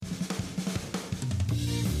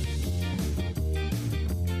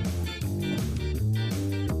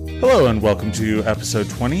Hello and welcome to episode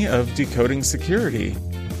 20 of Decoding Security.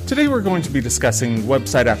 Today we're going to be discussing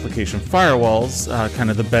website application firewalls,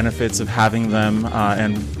 kind of the benefits of having them,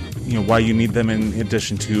 and why you need them in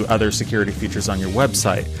addition to other security features on your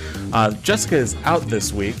website. Jessica is out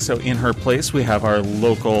this week, so in her place we have our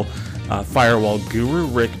local firewall guru,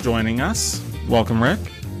 Rick, joining us. Welcome, Rick.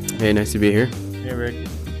 Hey, nice to be here. Hey, Rick.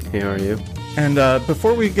 Hey, how are you? And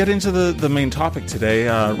before we get into the main topic today,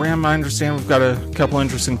 Ram, I understand we've got a couple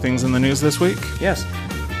interesting things in the news this week. Yes.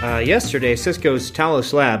 Yesterday, Cisco's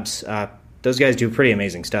Talos Labs, those guys do pretty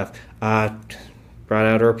amazing stuff, brought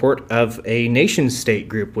out a report of a nation-state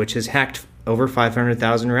group which has hacked over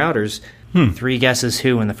 500,000 routers. Three guesses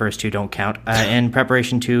who, and the first two don't count, in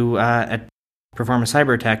preparation to perform a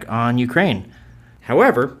cyber attack on Ukraine.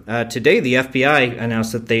 However, today the FBI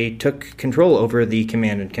announced that they took control over the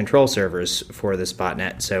command and control servers for this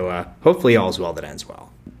botnet, so hopefully all's well that ends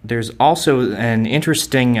well. There's also an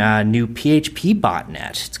interesting new PHP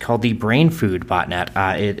botnet. It's called the Brain Food botnet.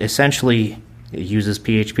 It essentially uses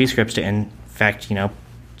PHP scripts to infect,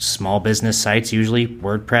 small business sites, usually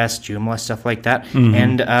WordPress, Joomla, stuff like that,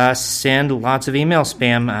 and send lots of email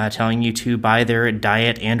spam telling you to buy their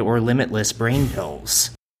diet and or limitless brain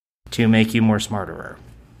pills to make you more smarterer.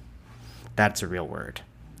 That's a real word.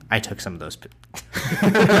 I took some of those. We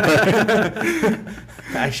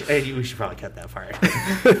should probably cut that part.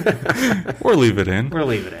 Or leave it in. We'll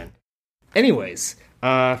leave it in. Anyways,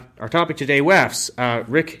 our topic today, WAFs.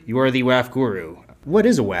 Rick, you are the WAF guru. What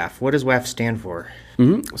is a WAF? What does WAF stand for?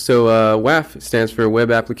 So WAF stands for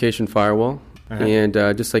Web Application Firewall. And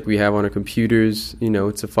just like we have on our computers,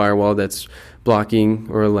 it's a firewall that's blocking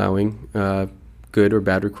or allowing good or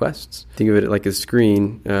bad requests. Think of it like a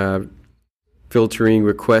screen filtering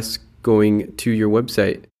requests going to your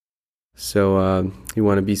website. So you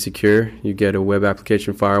want to be secure, you get a web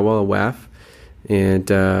application firewall, a WAF, and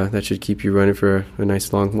that should keep you running for a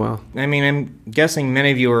nice long while. I mean, I'm guessing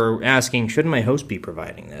many of you are asking, shouldn't my host be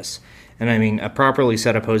providing this? And I mean, a properly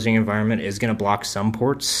set up hosting environment is going to block some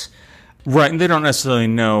ports. Right, and they don't necessarily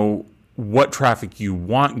know what traffic you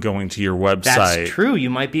want going to your website. That's true. You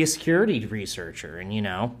might be a security researcher, and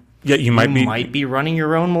yeah, you might be running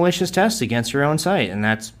your own malicious tests against your own site, and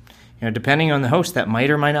that's depending on the host, that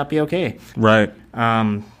might or might not be okay. Right.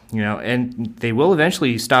 And they will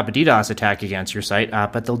eventually stop a DDoS attack against your site,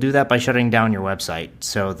 but they'll do that by shutting down your website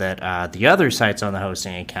so that the other sites on the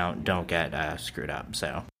hosting account don't get screwed up.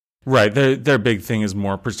 So. Right. Their big thing is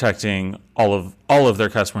more protecting all of their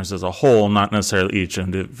customers as a whole, not necessarily each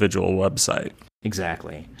individual website.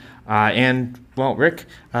 Exactly. Rick,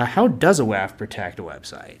 how does a WAF protect a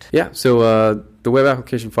website? Yeah, so the Web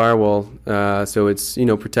Application Firewall, so it's,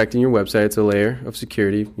 protecting your website. It's a layer of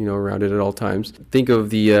security, around it at all times. Think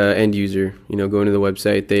of the end user, going to the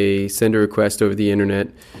website. They send a request over the internet.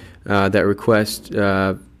 That request,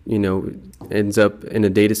 ends up in a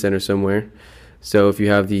data center somewhere. So if you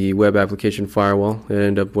have the Web Application Firewall, it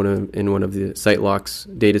ends up in one of the SiteLock's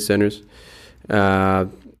data centers.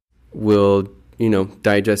 Will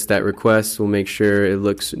digest that request. We'll make sure it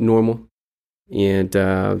looks normal. And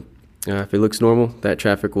if it looks normal, that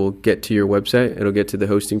traffic will get to your website. It'll get to the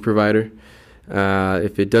hosting provider.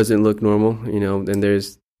 If it doesn't look normal, then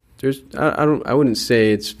there's I wouldn't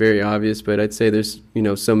say it's very obvious, but I'd say there's,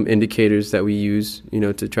 some indicators that we use,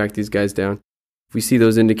 to track these guys down. If we see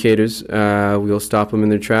those indicators, we'll stop them in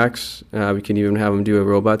their tracks. We can even have them do a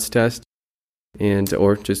robots test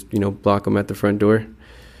or just, block them at the front door.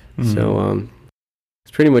 So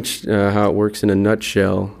it's pretty much how it works in a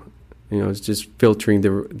nutshell. It's just filtering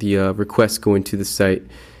the requests going to the site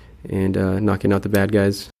and knocking out the bad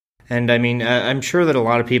guys. And I mean, I'm sure that a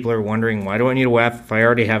lot of people are wondering, why do I need a WAF if I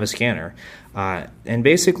already have a scanner? And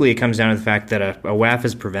basically it comes down to the fact that a WAF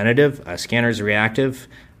is preventative, a scanner is reactive.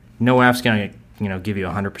 No WAF's going to give you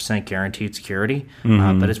 100% guaranteed security,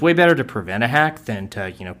 but it's way better to prevent a hack than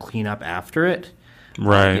to clean up after it.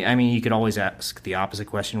 Right. I mean, you could always ask the opposite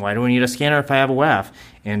question: why do I need a scanner if I have a WAF?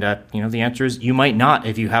 And the answer is you might not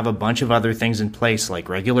if you have a bunch of other things in place, like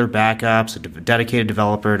regular backups, a dedicated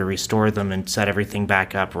developer to restore them and set everything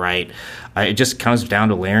back up right. It just comes down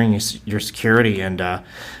to layering your security and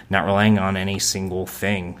not relying on any single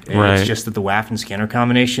thing. Right. It's just that the WAF and scanner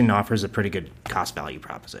combination offers a pretty good cost-value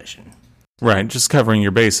proposition. Right, just covering your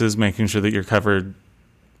bases, making sure that you're covered,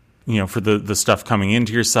 for the stuff coming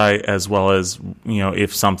into your site, as well as,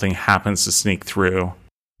 if something happens to sneak through.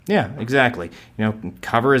 Yeah, exactly.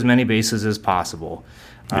 Cover as many bases as possible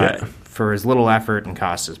for as little effort and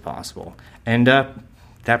cost as possible. And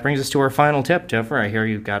that brings us to our final tip, Topher. I hear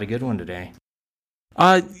you've got a good one today.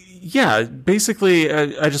 Yeah, basically,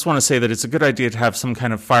 I just want to say that it's a good idea to have some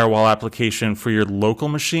kind of firewall application for your local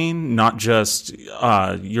machine, not just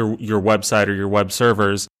your website or your web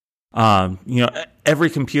servers.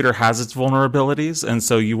 Every computer has its vulnerabilities, and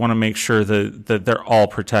so you want to make sure that they're all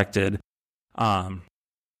protected.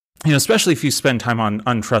 Especially if you spend time on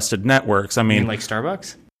untrusted networks. I mean, like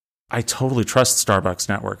Starbucks? I totally trust Starbucks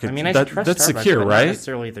network. I trust that's Starbucks, secure, but right? not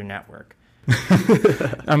necessarily their network.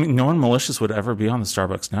 I mean, no one malicious would ever be on the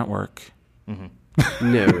Starbucks network.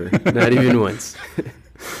 Mm-hmm. Never, not even once.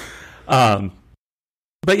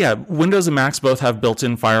 But yeah, Windows and Macs both have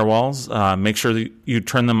built-in firewalls. Make sure that you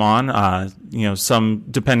turn them on. Some,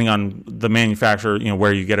 depending on the manufacturer,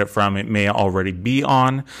 where you get it from, it may already be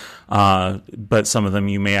on. But some of them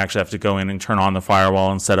you may actually have to go in and turn on the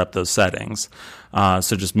firewall and set up those settings.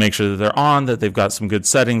 So just make sure that they're on, that they've got some good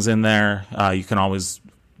settings in there. You can always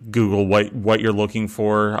Google what you're looking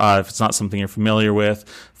for. If it's not something you're familiar with,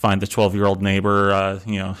 find the 12-year-old neighbor,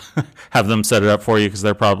 have them set it up for you because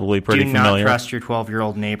they're probably pretty familiar. Do not trust your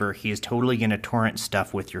 12-year-old neighbor. He is totally going to torrent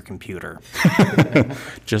stuff with your computer.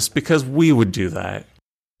 Just because we would do that.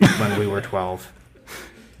 When we were 12.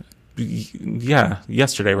 Yeah,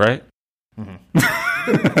 yesterday, right? Mm-hmm.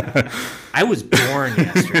 I was born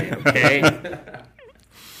yesterday, okay?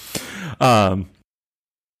 And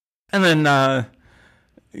then...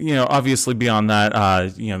 obviously beyond that,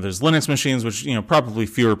 there's Linux machines, which, probably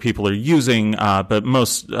fewer people are using, but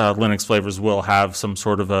most Linux flavors will have some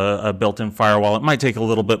sort of a built-in firewall. It might take a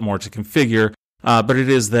little bit more to configure, but it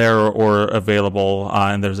is there or available,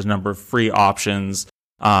 and there's a number of free options,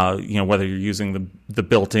 whether you're using the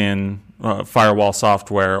built-in firewall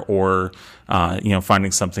software or,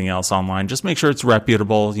 finding something else online. Just make sure it's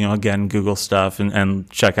reputable, again, Google stuff and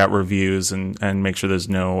check out reviews and make sure there's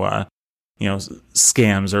no...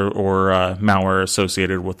 scams or malware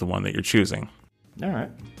associated with the one that you're choosing. All right.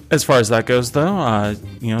 As far as that goes, though,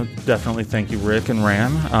 definitely thank you, Rick and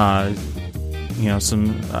Ram. I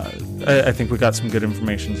think we got some good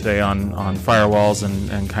information today on firewalls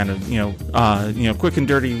and kind of, quick and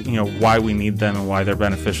dirty, why we need them and why they're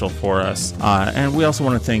beneficial for us. And we also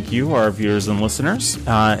want to thank you, our viewers and listeners,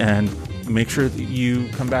 and make sure that you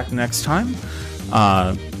come back next time.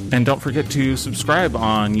 And don't forget to subscribe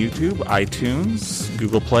on YouTube, iTunes,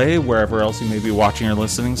 Google Play, wherever else you may be watching or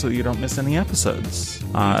listening so that you don't miss any episodes.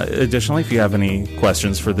 Additionally, if you have any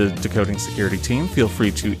questions for the Decoding Security team, feel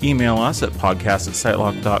free to email us at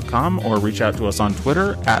podcast@sitelock.com or reach out to us on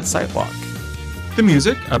Twitter @sitelock. The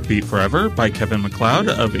music, Upbeat Forever, by Kevin MacLeod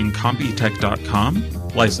of incompetech.com.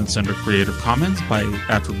 Licensed under Creative Commons by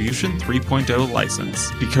Attribution 3.0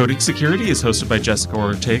 license. Decoding Security is hosted by Jessica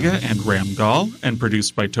Ortega and Ram Gall and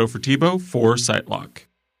produced by Topher Tebow for SiteLock.